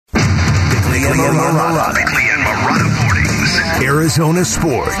Bickley and Marana Mornings. Arizona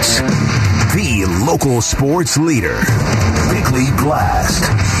Sports, the local sports leader. Bickley Blast.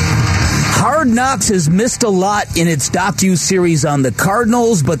 Hard Knocks has missed a lot in its docu-series on the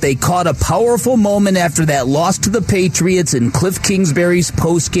Cardinals, but they caught a powerful moment after that loss to the Patriots in Cliff Kingsbury's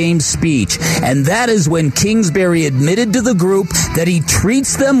post-game speech. And that is when Kingsbury admitted to the group that he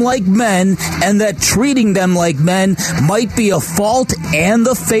treats them like men and that treating them like men might be a fault and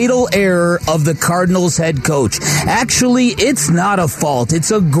the fatal error of the Cardinals head coach. Actually, it's not a fault.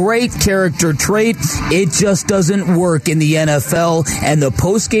 It's a great character trait. It just doesn't work in the NFL, and the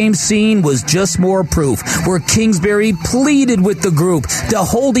post-game scene was just more proof, where Kingsbury pleaded with the group to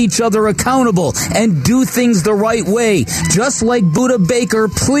hold each other accountable and do things the right way, just like Buda Baker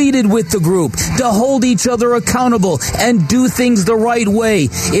pleaded with the group to hold each other accountable and do things the right way.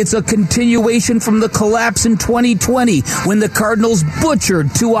 It's a continuation from the collapse in 2020 when the Cardinals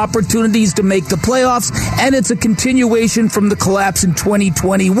butchered 2 opportunities to make the playoffs, and it's a continuation from the collapse in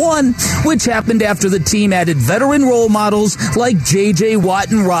 2021, which happened after the team added veteran role models like J.J. Watt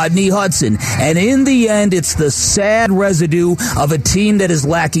and Rodney Hudson. And in the end, it's the sad residue of a team that is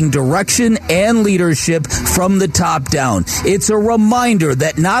lacking direction and leadership from the top down. It's a reminder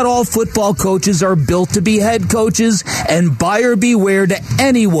that not all football coaches are built to be head coaches, and buyer beware to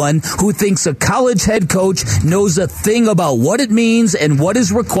anyone who thinks a college head coach knows a thing about what it means and what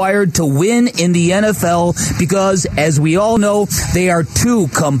is required to win in the NFL, because, as we all know, they are 2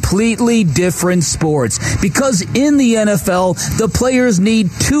 completely different sports. Because in the NFL, the players need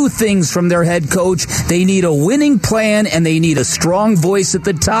 2 things from their head coach. They need a winning plan and they need a strong voice at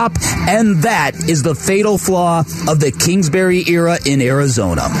the top, and that is the fatal flaw of the Kingsbury era in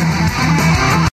Arizona.